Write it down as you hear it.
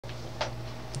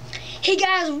Hey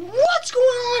guys, what's going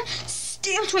on?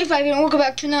 Stamps25 here and welcome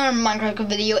back to another Minecraft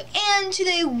video. And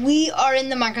today we are in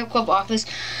the Minecraft Club office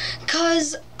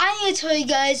because I need to tell you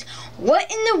guys what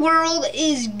in the world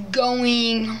is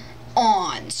going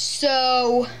on.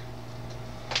 So,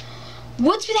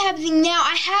 what's been happening now?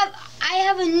 I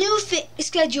have a new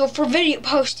schedule for video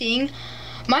posting.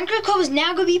 Minecraft Club is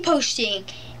now going to be posting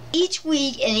each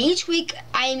week, and each week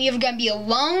I am either going to be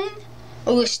alone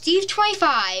or with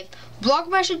Steve25,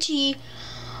 Blockmaster T,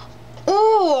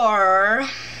 or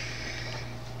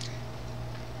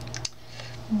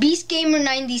Beast Gamer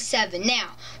 97.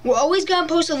 Now, we're always going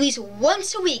to post at least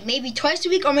once a week, maybe twice a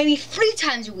week, or maybe 3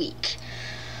 times a week.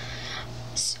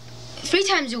 3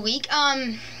 times a week.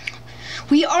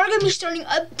 We are going to be starting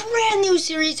a brand new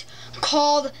series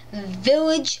called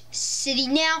Village City.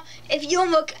 Now, if you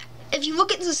look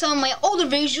into some of my older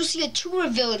videos, you'll see a tour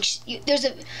of Village.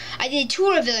 I did a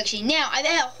tour of Village City. Now I've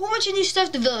added a whole bunch of new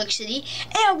stuff to Village City,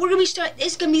 and we're gonna be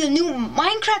it's gonna be a new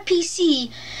Minecraft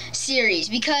PC series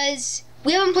because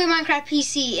we haven't played Minecraft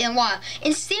PC in a while.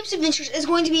 And Stamps Adventures is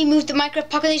going to be moved to Minecraft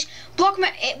Pocket Edition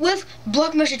with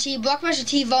Blockmaster T. Blockmaster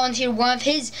T volunteered one of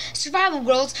his survival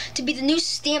worlds to be the new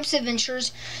Stamps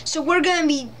Adventures. So we're gonna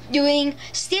be doing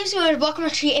Stamps Adventures,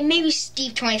 Blockmaster T, and maybe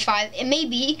Steve25, and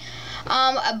maybe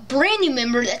a brand new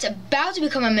member that's about to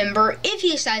become a member, if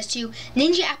he decides to,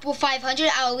 Ninja Apple 500.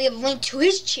 I'll leave a link to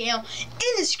his channel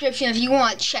in the description if you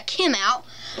want to check him out.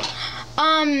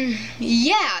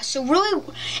 Yeah, so really,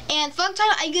 and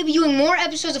Funtime, I'm going to be doing more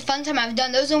episodes of Funtime. I've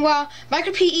done those in a while.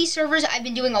 Minecraft PE servers, I've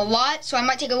been doing a lot, so I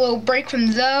might take a little break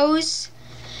from those.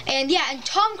 And yeah, and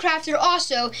Tom Crafter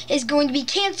also is going to be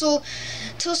canceled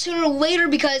till sooner or later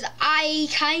because I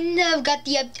kind of got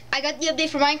the update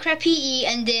for Minecraft PE,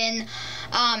 and then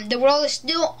the world is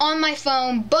still on my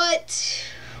phone. But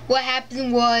what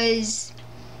happened was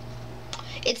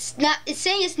it's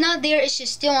saying it's not there, it's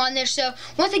just still on there. So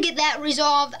once I get that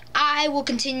resolved, I will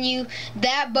continue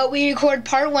that. But we recorded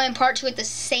part 1 and part 2 at the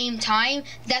same time.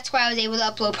 That's why I was able to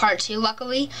upload part 2,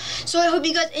 luckily. So I hope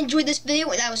you guys enjoyed this video,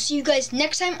 and I will see you guys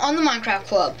next time on the Minecraft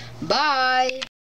Club. Bye!